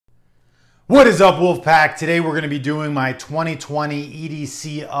What is up, Wolfpack? Today we're going to be doing my 2020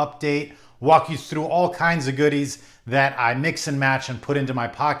 EDC update, walk you through all kinds of goodies that I mix and match and put into my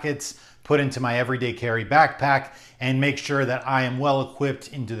pockets, put into my everyday carry backpack, and make sure that I am well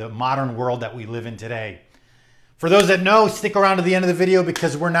equipped into the modern world that we live in today. For those that know, stick around to the end of the video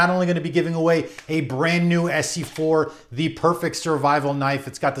because we're not only going to be giving away a brand new ESEE4, the perfect survival knife.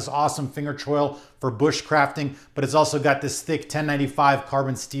 It's got this awesome finger choil for bushcrafting, but it's also got this thick 1095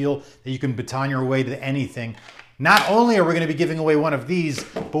 carbon steel that you can baton your way to anything. Not only are we going to be giving away one of these,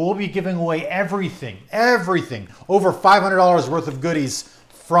 but we'll be giving away everything, over $500 worth of goodies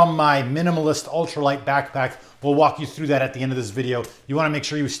from my minimalist ultralight backpack. We'll walk you through that at the end of this video. You want to make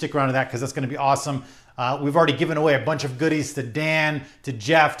sure you stick around to that because that's going to be awesome. We've already given away a bunch of goodies to Dan, to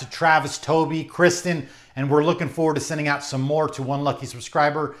Jeff, to Travis, Toby, Kristen, and we're looking forward to sending out some more to one lucky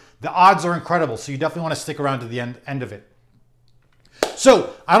subscriber. The odds are incredible, so you definitely want to stick around to the end of it.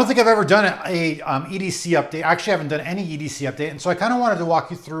 So I don't think I've ever done a EDC update. I actually haven't done any EDC update, and so I kind of wanted to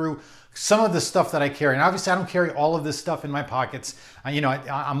walk you through some of the stuff that I carry. And obviously I don't carry all of this stuff in my pockets.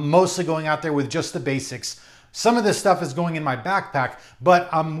 I'm mostly going out there with just the basics. Some of this stuff is going in my backpack, but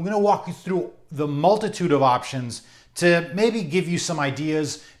I'm going to walk you through the multitude of options to maybe give you some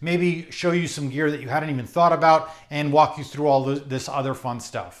ideas, maybe show you some gear that you hadn't even thought about, and walk you through all this other fun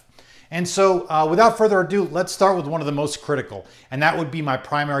stuff. And so without further ado, let's start with one of the most critical, and that would be my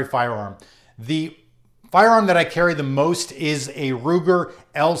primary firearm. The firearm that I carry the most is a Ruger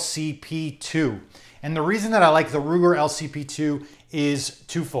LCP2. And the reason that I like the Ruger LCP2 is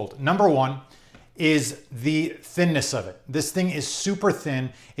twofold. Number one is the thinness of it. This thing is super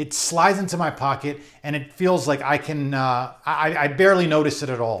thin. It slides into my pocket and it feels like I can, I barely notice it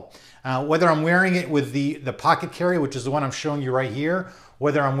at all. Whether I'm wearing it with the pocket carry, which is the one I'm showing you right here,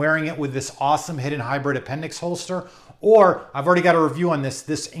 whether I'm wearing it with this awesome hidden hybrid appendix holster, or I've already got a review on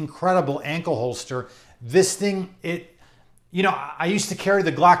this incredible ankle holster. This thing, I used to carry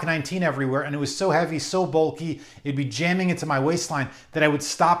the Glock 19 everywhere and it was so heavy, so bulky, it'd be jamming into my waistline that I would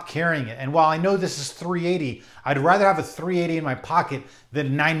stop carrying it. And while I know this is .380, I'd rather have a .380 in my pocket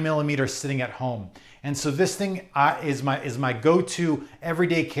than 9mm sitting at home. And so this thing is my go-to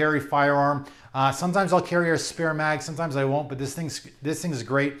everyday carry firearm. Sometimes I'll carry a spare mag, sometimes I won't, but this thing's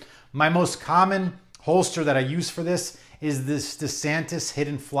great. My most common holster that I use for this is this DeSantis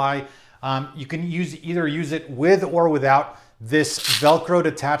Hidden Fly. You can either use it with or without this Velcro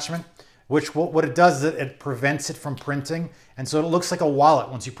attachment, which what it does is it prevents it from printing. And so it looks like a wallet.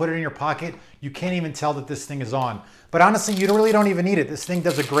 Once you put it in your pocket, you can't even tell that this thing is on. But honestly, you really don't even need it. This thing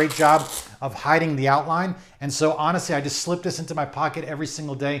does a great job of hiding the outline. And so honestly, I just slip this into my pocket every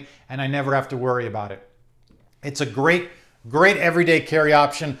single day and I never have to worry about it. It's a great everyday carry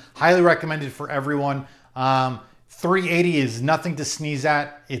option. Highly recommended for everyone. 380 is nothing to sneeze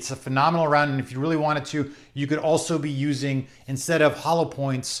at. It's a phenomenal round, and if you really wanted to, you could also be using, instead of hollow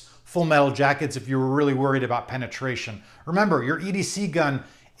points, full metal jackets if you were really worried about penetration. Remember, your EDC gun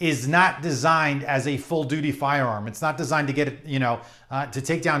is not designed as a full duty firearm. It's not designed to get it, to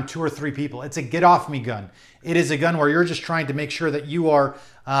take down 2 or 3 people. It's a get off me gun. It is a gun where you're just trying to make sure that you are,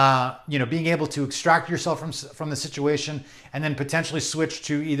 being able to extract yourself from the situation and then potentially switch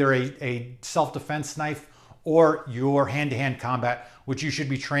to either a self-defense knife or your hand-to-hand combat, which you should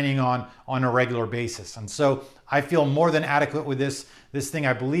be training on a regular basis. And so I feel more than adequate with this. This thing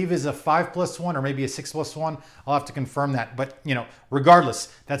I believe is a 5+1 or maybe a 6+1. I'll have to confirm that. But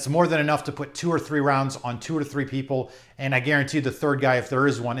regardless, that's more than enough to put 2 or 3 rounds on 2 or 3 people. And I guarantee the third guy, if there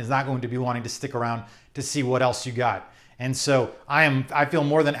is one, is not going to be wanting to stick around to see what else you got. And so I feel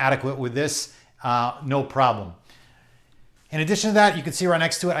more than adequate with this, no problem. In addition to that, you can see right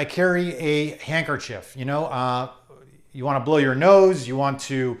next to it, I carry a handkerchief. You want to blow your nose, you want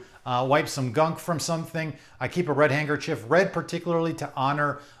to wipe some gunk from something. I keep a red handkerchief, red particularly to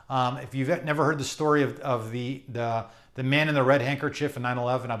honor, if you've never heard the story of the man in the red handkerchief in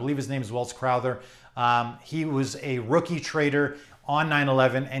 9/11, I believe his name is Wells Crowther. He was a rookie trader on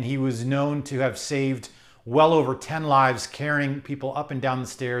 9/11 and he was known to have saved well over 10 lives carrying people up and down the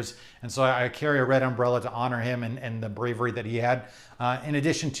stairs. And so I carry a red umbrella to honor him and the bravery that he had, in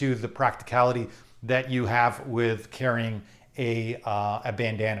addition to the practicality that you have with carrying a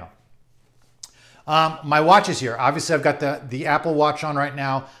bandana. My watches here. Obviously, I've got the Apple Watch on right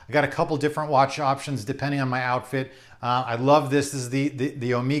now. I got a couple different watch options depending on my outfit. I love this. This is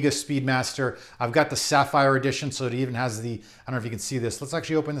the Omega Speedmaster. I've got the Sapphire edition, so it even has the, I don't know if you can see this. Let's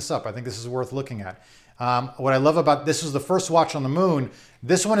actually open this up. I think this is worth looking at. What I love about this is the first watch on the moon.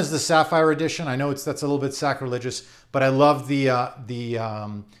 This one is the Sapphire edition. I know that's a little bit sacrilegious, but I love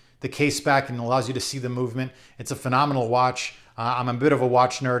the case back and allows you to see the movement. It's a phenomenal watch. I'm a bit of a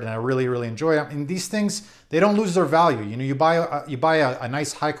watch nerd and I really, really enjoy it. And these things, they don't lose their value. You know, you buy a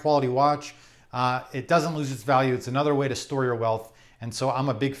nice high quality watch, it doesn't lose its value. It's another way to store your wealth. And so I'm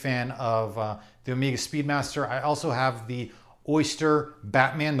a big fan of the Omega Speedmaster. I also have the Oyster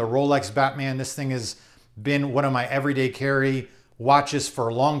Batman, the Rolex Batman. This thing has been one of my everyday carry watches for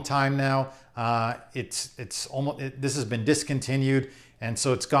a long time now. This has been discontinued, and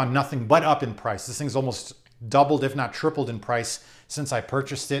so it's gone nothing but up in price. This thing's almost doubled, if not tripled in price since I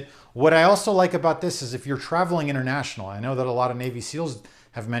purchased it. What I also like about this is if you're traveling international, I know that a lot of Navy SEALs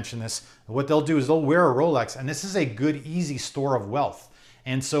have mentioned this, what they'll do is they'll wear a Rolex, and this is a good, easy store of wealth.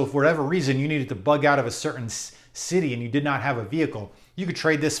 And so for whatever reason you needed to bug out of a certain city and you did not have a vehicle, you could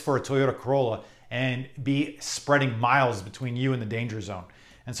trade this for a Toyota Corolla and be spreading miles between you and the danger zone.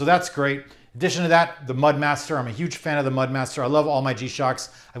 And so that's great. In addition to that, the Mudmaster. I'm a huge fan of the Mudmaster. I love all my G-Shocks.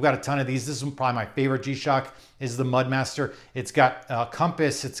 I've got a ton of these. This is probably my favorite G-Shock is the Mudmaster. It's got a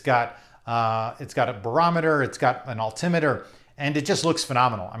compass, it's got a barometer, it's got an altimeter, and it just looks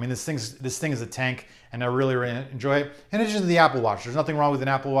phenomenal. I mean, this thing is a tank, and I really, really enjoy it. In addition to the Apple Watch, there's nothing wrong with an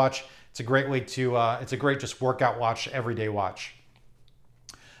Apple Watch. It's a great way to, it's a great just workout watch, everyday watch.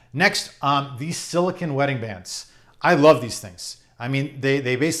 Next, these silicone wedding bands. I love these things. I mean,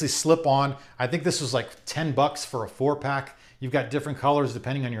 they basically slip on. I think this was like 10 bucks for a 4-pack. You've got different colors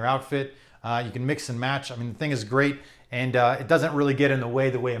depending on your outfit. You can mix and match. I mean, the thing is great, and it doesn't really get in the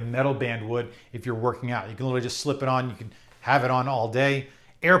way a metal band would if you're working out. You can literally just slip it on. You can have it on all day.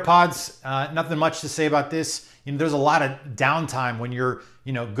 AirPods, nothing much to say about this. You know, there's a lot of downtime when you're,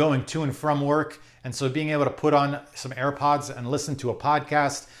 you know, going to and from work. And so being able to put on some AirPods and listen to a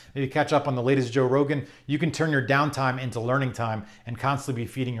podcast, maybe catch up on the latest Joe Rogan, you can turn your downtime into learning time and constantly be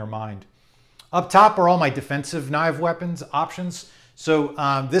feeding your mind. Up top are all my defensive knife weapons options. So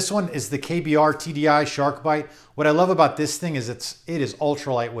this one is the KaBar TDI Shark Bite. What I love about this thing is it is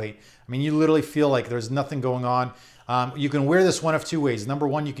ultra lightweight. I mean, you literally feel like there's nothing going on. You can wear this one of two ways. Number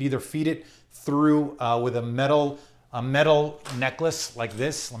one, you can either feed it through with a metal necklace like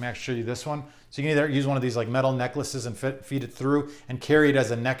this. Let me actually show you this one. So you can either use one of these like metal necklaces and feed it through and carry it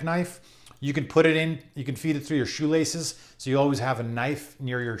as a neck knife. You can put it in, you can feed it through your shoelaces, so you always have a knife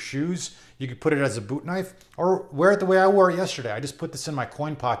near your shoes. You could put it as a boot knife, or wear it the way I wore it yesterday. I just put this in my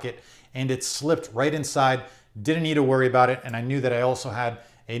coin pocket and it slipped right inside. Didn't need to worry about it, and I knew that I also had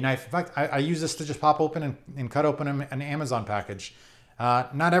a knife. In fact, I use this to just pop open and cut open an Amazon package.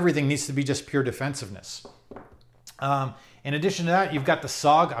 Not everything needs to be just pure defensiveness. In addition to that, you've got the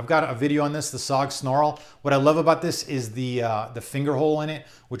SOG. I've got a video on this, the SOG Snarl. What I love about this is the finger hole in it,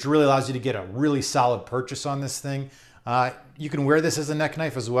 which really allows you to get a really solid purchase on this thing. You can wear this as a neck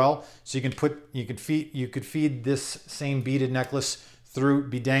knife as well. So you could feed this same beaded necklace through,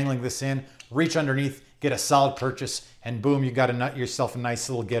 be dangling this in, reach underneath, get a solid purchase, and boom, you got yourself a nice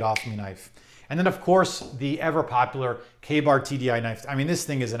little get off me knife. And then of course, the ever popular KaBar TDI knife. I mean, this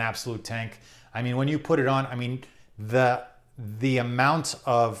thing is an absolute tank. I mean, when you put it on, I mean, the amount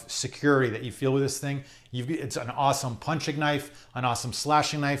of security that you feel with this thing, it's an awesome punching knife, an awesome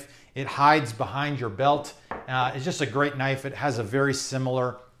slashing knife. It hides behind your belt. It's just a great knife. It has a very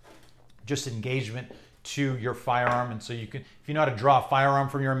similar just engagement to your firearm. And so you can, if you know how to draw a firearm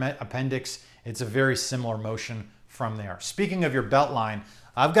from your appendix, it's a very similar motion from there. Speaking of your belt line,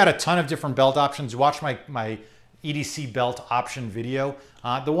 I've got a ton of different belt options. Watch my EDC belt option video.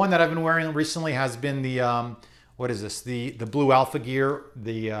 The one that I've been wearing recently has been the, what is this? The Blue Alpha Gear,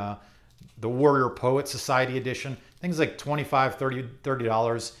 the Warrior Poet Society edition. Things like $25,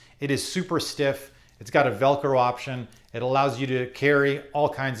 $30. It is super stiff. It's got a Velcro option. It allows you to carry all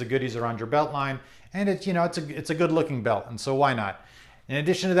kinds of goodies around your belt line. And it's a good looking belt. And so why not? In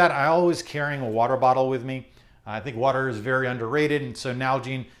addition to that, I always carrying a water bottle with me. I think water is very underrated. And so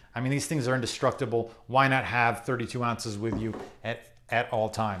Nalgene, I mean, these things are indestructible. Why not have 32 ounces with you at all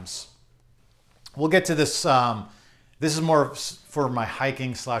times? We'll get to this. This is more for my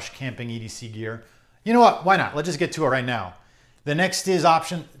hiking / camping EDC gear. You know what? Why not? Let's just get to it right now. The next is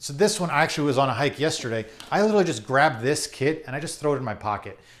option. So this one, I actually was on a hike yesterday. I literally just grabbed this kit and I just throw it in my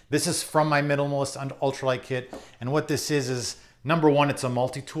pocket. This is from my minimalist ultralight kit. And what this is number one, it's a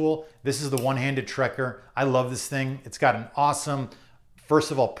multi-tool. This is the one-handed trekker. I love this thing. It's got an awesome,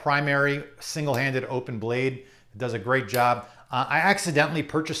 first of all, primary single-handed open blade. It does a great job. I accidentally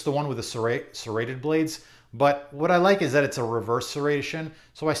purchased the one with the serrated blades, but what I like is that it's a reverse serration,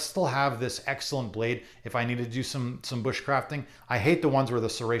 so I still have this excellent blade if I need to do some bushcrafting. I hate the ones where the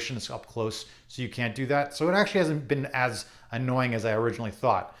serration is up close, so you can't do that. So it actually hasn't been as annoying as I originally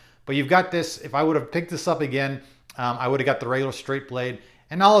thought. But you've got this. If I would have picked this up again, I would have got the regular straight blade,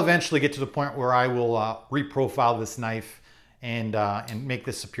 and I'll eventually get to the point where I will reprofile this knife and make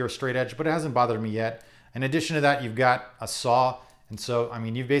this a pure straight edge, but it hasn't bothered me yet. In addition to that, you've got a saw. And so, I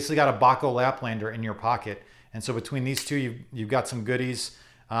mean, you've basically got a Baco Laplander in your pocket. And so between these two, you've got some goodies.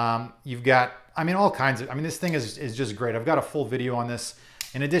 You've got, I mean, all kinds of, I mean, this thing is just great. I've got a full video on this.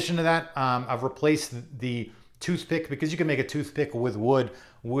 In addition to that, I've replaced the toothpick, because you can make a toothpick with wood,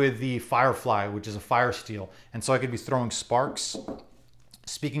 with the Firefly, which is a fire steel. And so I could be throwing sparks.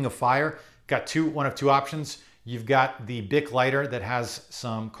 Speaking of fire, got one of two options. You've got the Bic lighter that has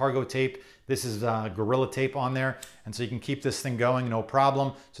some cargo tape. This is Gorilla Tape on there. And so you can keep this thing going, no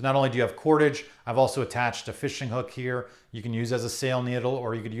problem. So not only do you have cordage, I've also attached a fishing hook here. You can use as a sail needle,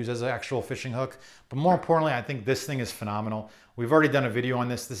 or you could use as an actual fishing hook. But more importantly, I think this thing is phenomenal. We've already done a video on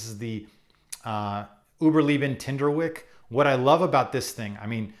this. This is the Uberleben Tinder Wick. What I love about this thing, I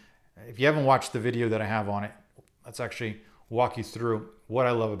mean, if you haven't watched the video that I have on it, let's actually walk you through what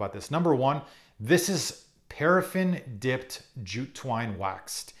I love about this. Number one, this is paraffin dipped jute twine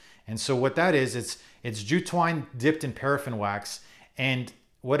waxed. And so what that is, it's jute twine dipped in paraffin wax. And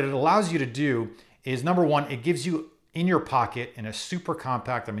what it allows you to do is, number one, it gives you in your pocket in a super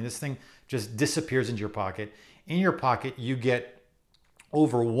compact, I mean, this thing just disappears into your pocket. In your pocket, you get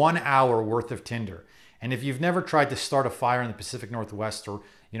over 1 hour worth of tinder. And if you've never tried to start a fire in the Pacific Northwest, or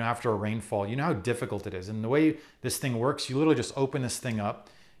after a rainfall, you know how difficult it is. And the way this thing works, you literally just open this thing up,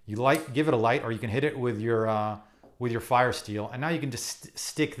 you give it a light, or you can hit it with your fire steel, and now you can just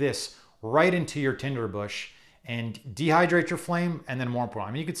stick this right into your tinder bush and dehydrate your flame. And then more important,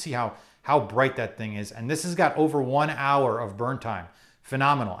 I mean, you can see how bright that thing is. And this has got over 1 hour of burn time.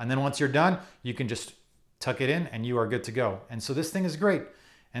 Phenomenal. And then once you're done, you can just tuck it in and you are good to go. And so this thing is great.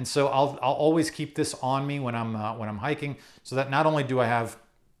 And so I'll always keep this on me when I'm hiking, so that not only do I have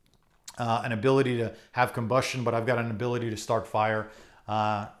an ability to have combustion, but I've got an ability to start fire.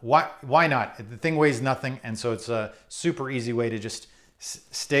 Why not? The thing weighs nothing, and so it's a super easy way to just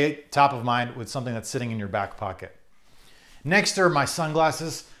stay top of mind with something that's sitting in your back pocket. Next are my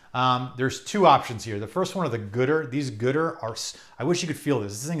sunglasses. There's two options here. The first one are the Gooder. These Gooder are, I wish you could feel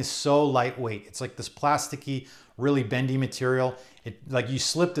this. This thing is so lightweight. It's like this plasticky, really bendy material. Like you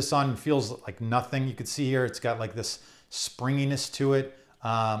slip this on and it feels like nothing. You can see here, it's got like this springiness to it.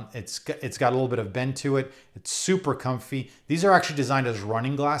 It's got a little bit of bend to it. It's super comfy. These are actually designed as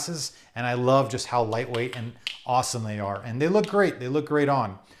running glasses, and I love just how lightweight and awesome they are. And they look great. They look great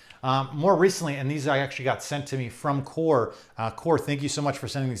on. More recently, and these I actually got sent to me from Core. Core, thank you so much for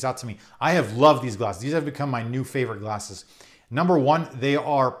sending these out to me. I have loved these glasses. These have become my new favorite glasses. Number one, they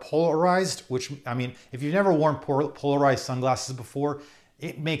are polarized, which, I mean, if you've never worn polarized sunglasses before,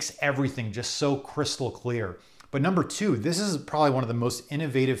 it makes everything just so crystal clear. But number two, this is probably one of the most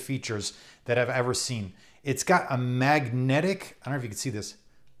innovative features that I've ever seen. It's got a magnetic, I don't know if you can see this,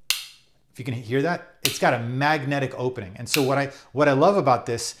 if you can hear that, it's got a magnetic opening. And so what I love about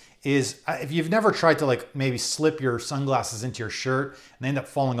this is, if you've never tried to like maybe slip your sunglasses into your shirt and they end up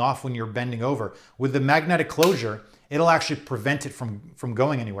falling off when you're bending over, with the magnetic closure, it'll actually prevent it from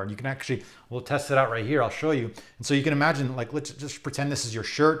going anywhere. You can actually, we'll test it out right here. I'll show you. And so you can imagine, like, let's just pretend this is your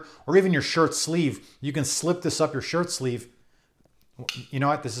shirt or even your shirt sleeve. You can slip this up your shirt sleeve. You know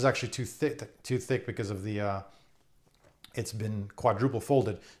what? This is actually too thick because of the, it's been quadruple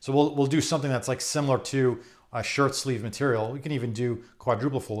folded. So we'll do something that's like similar to a shirt sleeve material. We can even do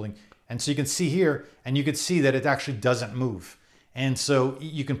quadruple folding. And so you can see here, and you can see that it actually doesn't move. And so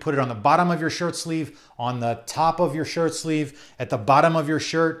you can put it on the bottom of your shirt sleeve, on the top of your shirt sleeve, at the bottom of your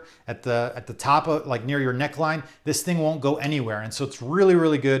shirt, at the top of, like near your neckline. This thing won't go anywhere. And so it's really,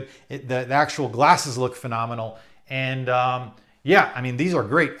 really good. The actual glasses look phenomenal. And yeah, I mean, these are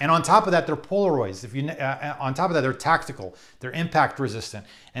great. And on top of that, they're Polaroids. On top of that, they're tactical. They're impact resistant.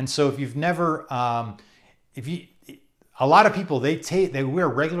 And so if you've never, a lot of people, they wear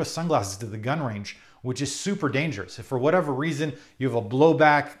regular sunglasses to the gun range, which is super dangerous. If for whatever reason you have a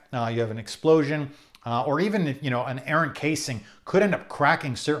blowback, you have an explosion, or even an errant casing could end up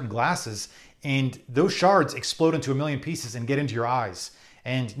cracking certain glasses, and those shards explode into a million pieces and get into your eyes,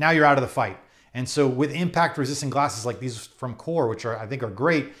 and now you're out of the fight. And so with impact resistant glasses like these from Core, which I think are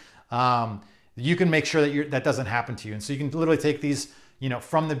great, you can make sure that that doesn't happen to you. And so you can literally take these,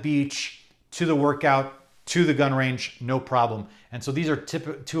 from the beach to the workout, to the gun range, no problem. And so these are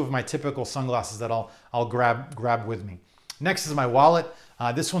two of my typical sunglasses that I'll grab with me. Next is my wallet.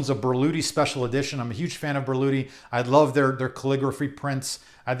 This one's a Berluti special edition. I'm a huge fan of Berluti. I love their calligraphy prints.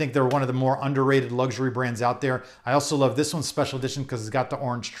 I think they're one of the more underrated luxury brands out there. I also love this one's special edition because it's got the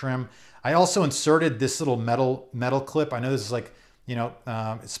orange trim. I also inserted this little metal clip. I know this is like,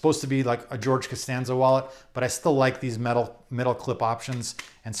 it's supposed to be like a George Costanza wallet, but I still like these metal clip options.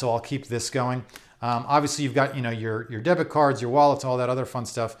 And so I'll keep this going. Obviously, you've got your debit cards, your wallets, all that other fun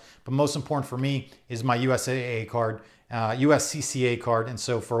stuff. But most important for me is my USAA card, USCCA card. And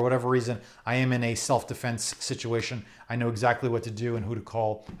so for whatever reason, I am in a self-defense situation. I know exactly what to do and who to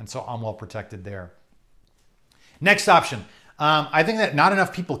call. And so I'm well protected there. Next option. I think that not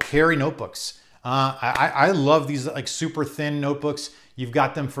enough people carry notebooks. I love these like super thin notebooks. You've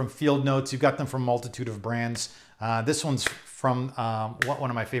got them from Field Notes. You've got them from a multitude of brands. This one's from one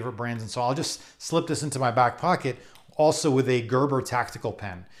of my favorite brands. And so I'll just slip this into my back pocket, also with a Gerber tactical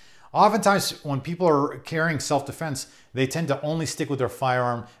pen. Oftentimes when people are carrying self-defense, they tend to only stick with their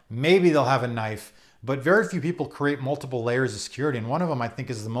firearm. Maybe they'll have a knife, but very few people create multiple layers of security. And one of them I think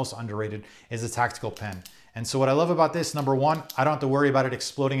is the most underrated is a tactical pen. And so what I love about this, number one, I don't have to worry about it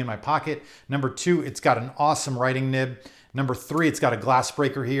exploding in my pocket. Number two, it's got an awesome writing nib. Number three, it's got a glass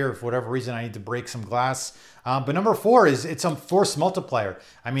breaker here. If for whatever reason I need to break some glass. But number four is it's a force multiplier.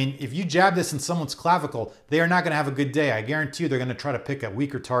 I mean, if you jab this in someone's clavicle, they are not gonna have a good day. I guarantee you they're gonna try to pick a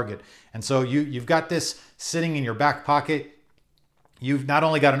weaker target. And so you've got this sitting in your back pocket. You've not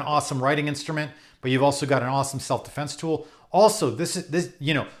only got an awesome writing instrument, but you've also got an awesome self-defense tool. Also, this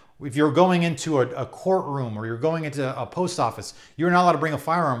if you're going into a courtroom or you're going into a post office, you're not allowed to bring a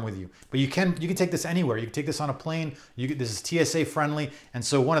firearm with you. But you can take this anywhere. You can take this on a plane. This is TSA friendly. And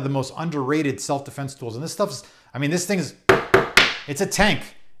so one of the most underrated self-defense tools. And this stuff's, I mean, this thing is, it's a tank.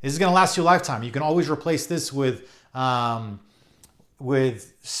 This is gonna last you a lifetime. You can always replace this with what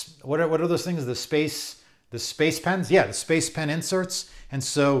are those things? The space pens? Yeah, the space pen inserts. And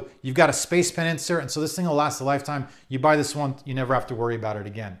so you've got a space pen insert, and so this thing will last a lifetime. You buy this one, you never have to worry about it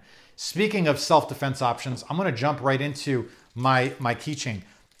again. Speaking of self-defense options, I'm gonna jump right into my keychain.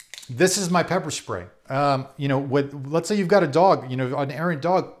 This is my pepper spray. Let's say you've got a dog, an errant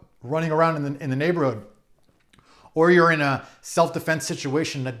dog running around in the neighborhood, or you're in a self-defense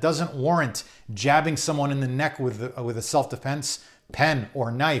situation that doesn't warrant jabbing someone in the neck with a self-defense pen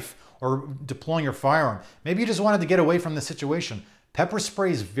or knife, or deploying your firearm. Maybe you just wanted to get away from the situation. Pepper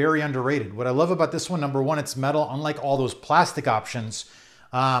spray is very underrated. What I love about this one, number one, it's metal. Unlike all those plastic options,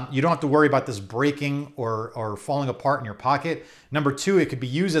 you don't have to worry about this breaking or falling apart in your pocket. Number two, it could be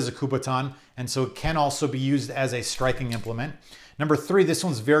used as a coup baton, and so it can also be used as a striking implement. Number three, this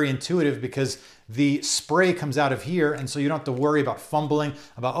one's very intuitive because the spray comes out of here, and so you don't have to worry about fumbling,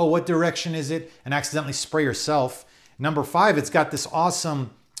 about, oh, what direction is it, and accidentally spray yourself. Number five, it's got this awesome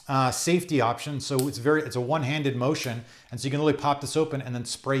safety option. So it's a one-handed motion. And so you can really pop this open and then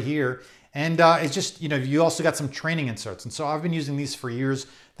spray here. And it's just, you also got some training inserts. And so I've been using these for years.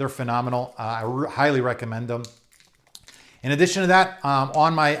 They're phenomenal. I highly recommend them. In addition to that,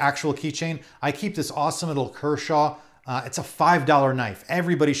 on my actual keychain, I keep this awesome little Kershaw. It's a $5 knife.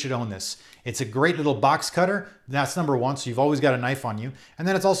 Everybody should own this. It's a great little box cutter. That's number one, so you've always got a knife on you. And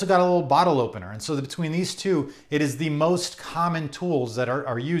then it's also got a little bottle opener. And so between these two, it is the most common tools that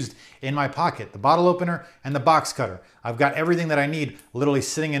are used in my pocket, the bottle opener and the box cutter. I've got everything that I need literally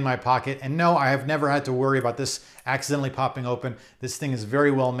sitting in my pocket. And no, I have never had to worry about this accidentally popping open. This thing is very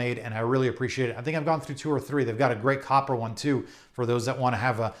well made and I really appreciate it. I think I've gone through 2 or 3. They've got a great copper one too, for those that want to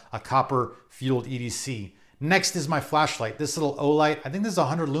have a copper fueled EDC. Next is my flashlight. This little O-light, I think this is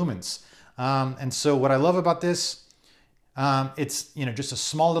 100 lumens. And so what I love about this, it's just a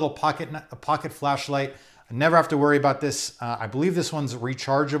small little pocket flashlight. I never have to worry about this. I believe this one's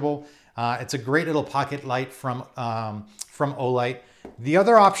rechargeable. It's a great little pocket light from O-light. The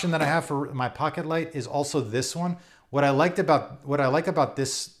other option that I have for my pocket light is also this one. What I like about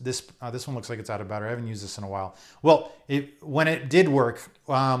this one looks like it's out of battery. I haven't used this in a while. Well, when it did work,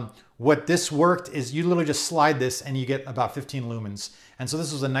 what this worked is you literally just slide this and you get about 15 lumens. And so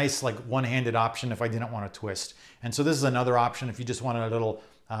this was a nice like one-handed option if I didn't want to twist. And so this is another option if you just wanted a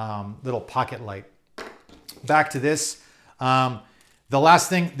little pocket light. Back to this. The last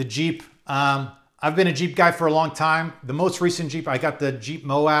thing, the Jeep. I've been a Jeep guy for a long time. The most recent Jeep, I got the Jeep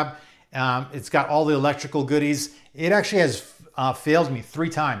Moab. It's got all the electrical goodies. It actually has failed me 3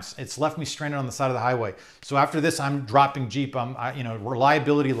 times. It's left me stranded on the side of the highway. So after this, I'm dropping Jeep.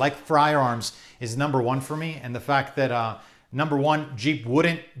 Reliability, like firearms, is number one for me. And the fact that number one, Jeep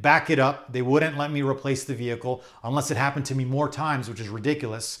wouldn't back it up. They wouldn't let me replace the vehicle unless it happened to me more times, which is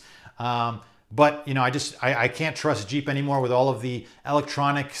ridiculous. But I can't trust Jeep anymore with all of the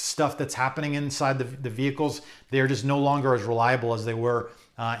electronic stuff that's happening inside the vehicles. They're just no longer as reliable as they were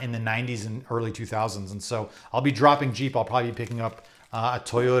in the 90s and early 2000s. And so I'll be dropping Jeep. I'll probably be picking up a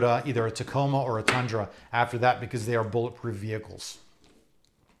Toyota, either a Tacoma or a Tundra after that, because they are bulletproof vehicles.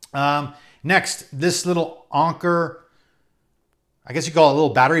 Next, this little Anker, I guess you call it a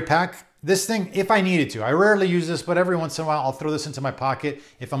little battery pack. this thing, if I needed to, I rarely use this, but every once in a while I'll throw this into my pocket.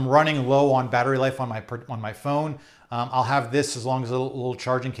 If I'm running low on battery life on my phone, I'll have this as long as a little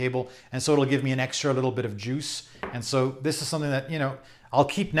charging cable. And so it'll give me an extra little bit of juice. And so this is something that, you know, I'll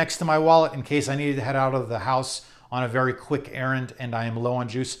keep next to my wallet in case I needed to head out of the house on a very quick errand and I am low on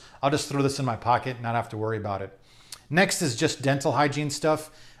juice. I'll just throw this in my pocket and not have to worry about it. Next is just dental hygiene stuff.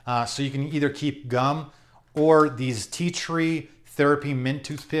 So you can either keep gum or these tea tree therapy mint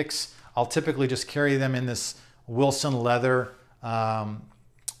toothpicks. I'll typically just carry them in this Wilson leather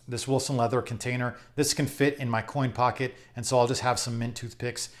container. This can fit in my coin pocket, and so I'll just have some mint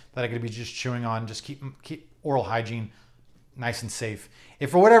toothpicks that I could be just chewing on. Just keep oral hygiene nice and safe.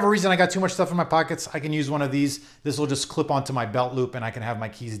 If for whatever reason I got too much stuff in my pockets, I can use one of these. This will just clip onto my belt loop, and I can have my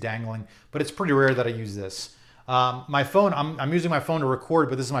keys dangling. But it's pretty rare that I use this. My phone, I'm using my phone to record,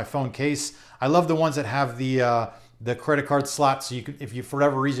 but this is my phone case. I love the ones that have the credit card slot, so you can, if you for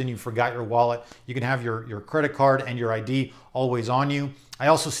whatever reason you forgot your wallet, you can have your credit card and your ID always on you. I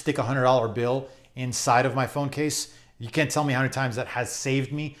also stick a $100 bill inside of my phone case. You can't tell me how many times that has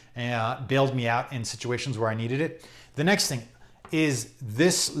saved me and bailed me out in situations where I needed it. The next thing is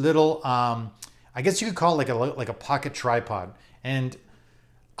this little, I guess you could call it like a pocket tripod. And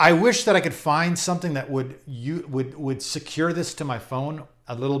I wish that I could find something that would secure this to my phone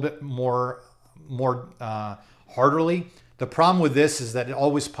a little bit more heartily. The problem with this is that it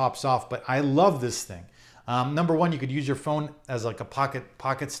always pops off, but I love this thing. Number one, you could use your phone as like a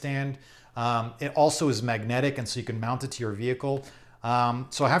pocket stand. It also is magnetic, and so you can mount it to your vehicle.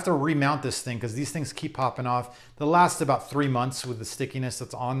 So I have to remount this thing because these things keep popping off. They'll last about 3 months with the stickiness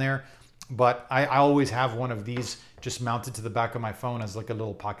that's on there, but I always have one of these just mounted to the back of my phone as like a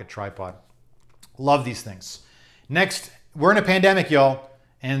little pocket tripod. Love these things. Next, we're in a pandemic, y'all.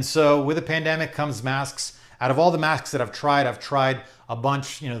 And so with a pandemic comes masks. Out of all the masks that I've tried a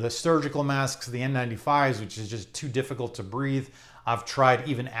bunch, you know, the surgical masks, the N95s, which is just too difficult to breathe. I've tried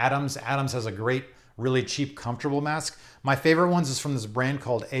even Adams. Adams has a great, really cheap, comfortable mask. My favorite ones is from this brand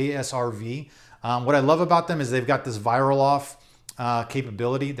called ASRV. What I love about them is they've got this viral off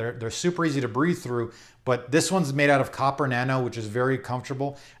capability. They're super easy to breathe through, but this one's made out of copper nano, which is very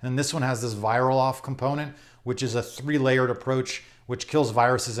comfortable. And then this one has this viral off component, which is a 3-layered approach, which kills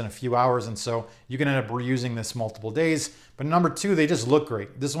viruses in a few hours. And so you can end up reusing this multiple days. But number two, they just look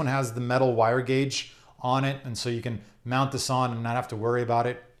great. This one has the metal wire gauge on it, and so you can mount this on and not have to worry about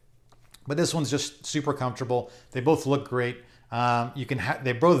it. But this one's just super comfortable. They both look great.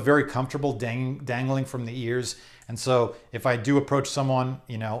 They're both very comfortable dangling from the ears. And so if I do approach someone,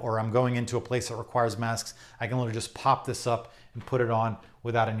 you know, or I'm going into a place that requires masks, I can literally just pop this up and put it on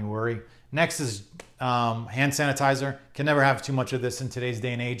without any worry. Next is hand sanitizer. Can never have too much of this in today's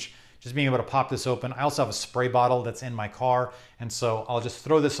day and age. Just being able to pop this open. I also have a spray bottle that's in my car, and so I'll just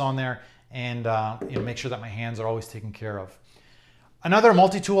throw this on there and you know, make sure that my hands are always taken care of. Another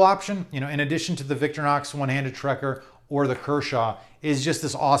multi-tool option, you know, in addition to the Victorinox one-handed Trekker or the Kershaw, is just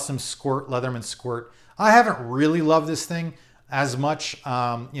this awesome squirt, Leatherman squirt. I haven't really loved this thing as much.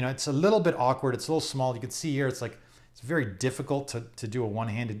 You know, it's a little bit awkward. It's a little small. You can see here, it's very difficult to do a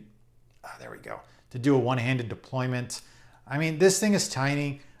one-handed. There we go. To do a one-handed deployment. I mean, this thing is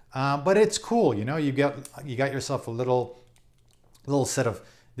tiny, but it's cool. You know, you got yourself a little set of,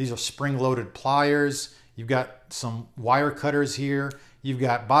 these are spring-loaded pliers. You've got some wire cutters here. You've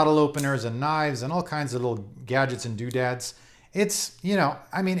got bottle openers and knives and all kinds of little gadgets and doodads. It's, you know,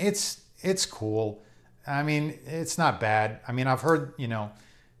 I mean, it's cool. I mean, it's not bad. I mean, I've heard, you know,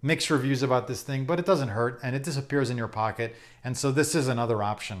 mixed reviews about this thing, but it doesn't hurt and it disappears in your pocket. And so this is another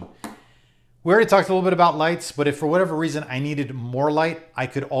option. We already talked a little bit about lights, but if for whatever reason I needed more light, I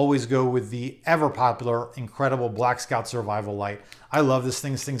could always go with the ever popular, incredible Black Scout Survival Light. I love this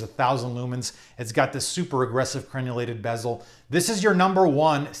thing. This thing's 1,000 lumens. It's got this super aggressive crenulated bezel. This is your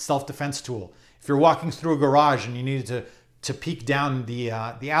 #1 self-defense tool. If you're walking through a garage and you needed to peek down the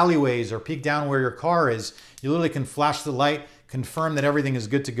alleyways or peek down where your car is, you literally can flash the light, confirm that everything is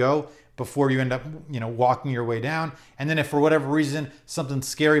good to go before you end up, you know, walking your way down. And then if for whatever reason something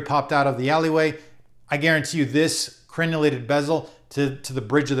scary popped out of the alleyway, I guarantee you this crenulated bezel to the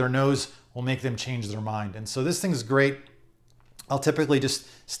bridge of their nose will make them change their mind. And so this thing's great. I'll typically just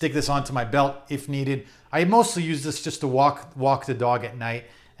stick this onto my belt if needed. I mostly use this just to walk the dog at night.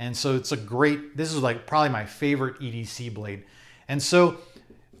 And so it's a great, this is like probably my favorite EDC blade. And so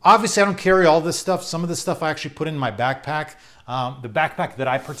obviously I don't carry all this stuff. Some of this stuff I actually put in my backpack. The backpack that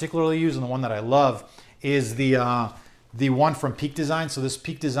I particularly use and the one that I love is the the one from Peak Design. So this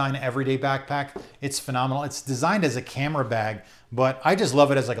Peak Design everyday backpack, it's phenomenal. It's designed as a camera bag, but I just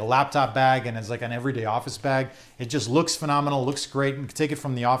love it as like a laptop bag and as like an everyday office bag. It just looks phenomenal, looks great. You can take it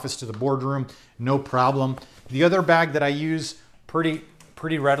from the office to the boardroom, no problem. The other bag that I use pretty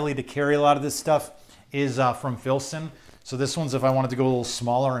readily to carry a lot of this stuff is from Filson. So this one's if I wanted to go a little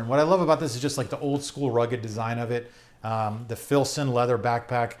smaller. And what I love about this is just like the old school rugged design of it. The Filson leather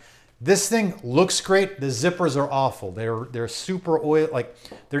backpack. This thing looks great. The zippers are awful. They're super oil, like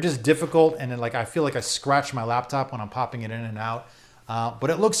they're just difficult. And then like, I feel like I scratch my laptop when I'm popping it in and out. But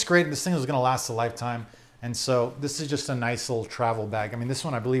it looks great. This thing is gonna last a lifetime. And so this is just a nice little travel bag. I mean, this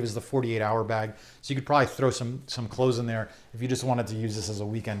one I believe is the 48-hour bag. So you could probably throw some clothes in there if you just wanted to use this as a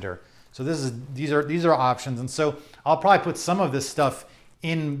weekender. So these are options. And so I'll probably put some of this stuff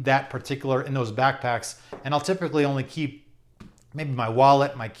in those backpacks. And I'll typically only keep maybe my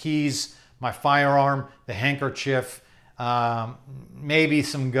wallet, my keys, my firearm, the handkerchief, maybe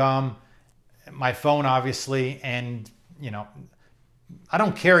some gum, my phone obviously, and you know, I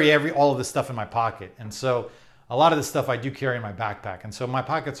don't carry all of this stuff in my pocket. And so a lot of this stuff I do carry in my backpack. And so my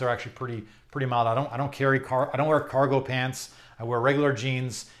pockets are actually pretty mild. I don't wear cargo pants. I wear regular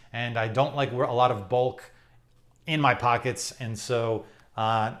jeans, and I don't like wear a lot of bulk in my pockets. And so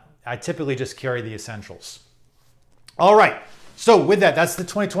I typically just carry the essentials. All right. So with that, that's the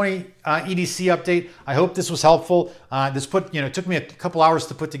 2020 EDC update. I hope this was helpful. It took me a couple hours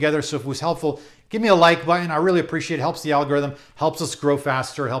to put together. So if it was helpful, give me a like button. I really appreciate it. Helps the algorithm, helps us grow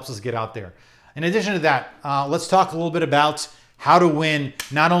faster, helps us get out there. In addition to that, let's talk a little bit about how to win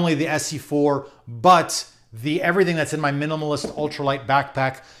not only the SE4, but everything that's in my minimalist ultralight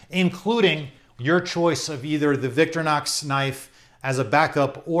backpack, including your choice of either the Victorinox knife as a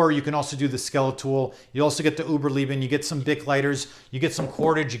backup, or you can also do the Skeletal. You also get the Uberleben, you get some Bic lighters, you get some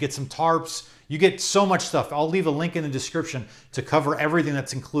cordage, you get some tarps, you get so much stuff. I'll leave a link in the description to cover everything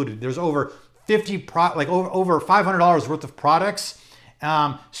that's included. There's over over $500 worth of products.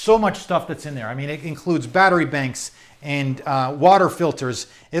 So much stuff that's in there. I mean, it includes battery banks and water filters.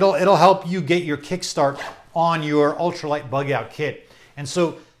 It'll help you get your kickstart on your ultralight bug out kit. And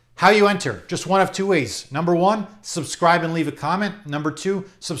so how you enter, just one of two ways. Number one, subscribe and leave a comment. Number two,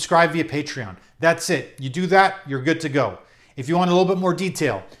 subscribe via Patreon. That's it. You do that, you're good to go. If you want a little bit more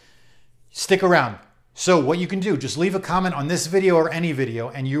detail, stick around. So what you can do, just leave a comment on this video or any video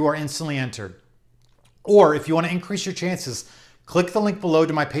and you are instantly entered. Or if you want to increase your chances, click the link below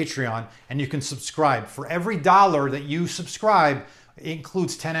to my Patreon and you can subscribe. For every $1 that you subscribe, it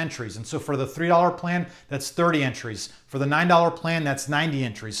includes 10 entries. And so for the $3 plan, that's 30 entries. For the $9 plan, that's 90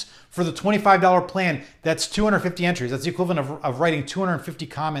 entries. For the $25 plan, that's 250 entries. That's the equivalent of writing 250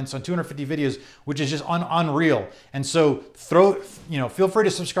 comments on 250 videos, which is just unreal. And so feel free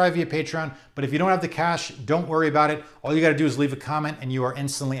to subscribe via Patreon, but if you don't have the cash, don't worry about it. All you got to do is leave a comment and you are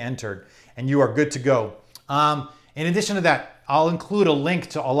instantly entered and you are good to go. In addition to that, I'll include a link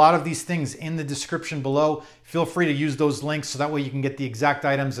to a lot of these things in the description below. Feel free to use those links so that way you can get the exact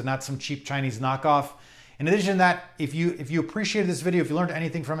items and not some cheap Chinese knockoff. In addition to that, if you appreciated this video, if you learned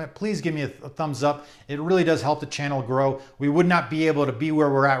anything from it, please give me a thumbs up. It really does help the channel grow. We would not be able to be where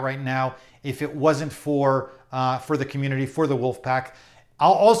we're at right now if it wasn't for the community, for the Wolfpack.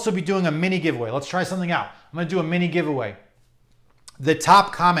 I'll also be doing a mini giveaway. Let's try something out. I'm gonna do a mini giveaway. The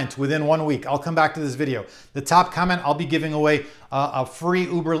top comment within 1 week, I'll come back to this video. The top comment, I'll be giving away a free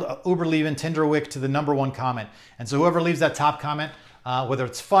Uberleben Tinder Wick to the #1 comment. And so whoever leaves that top comment, whether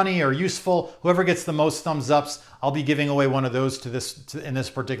it's funny or useful, whoever gets the most thumbs ups, I'll be giving away one of those in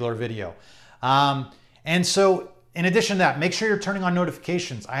this particular video. And so in addition to that, make sure you're turning on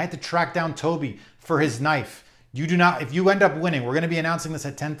notifications. I had to track down Toby for his knife. If you end up winning, we're gonna be announcing this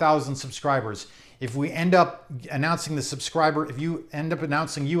at 10,000 subscribers. If we end up announcing if you end up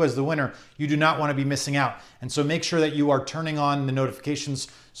announcing you as the winner, you do not want to be missing out. And so make sure that you are turning on the notifications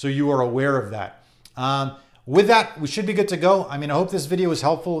so you are aware of that. With that, we should be good to go. I mean, I hope this video was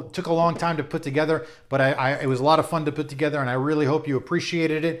helpful. It took a long time to put together, but it was a lot of fun to put together, and I really hope you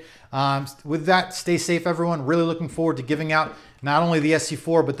appreciated it. With that, stay safe, everyone. Really looking forward to giving out not only the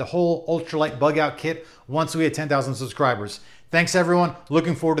SE4, but the whole ultralight bug out kit once we hit 10,000 subscribers. Thanks, everyone.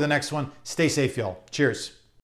 Looking forward to the next one. Stay safe, y'all. Cheers.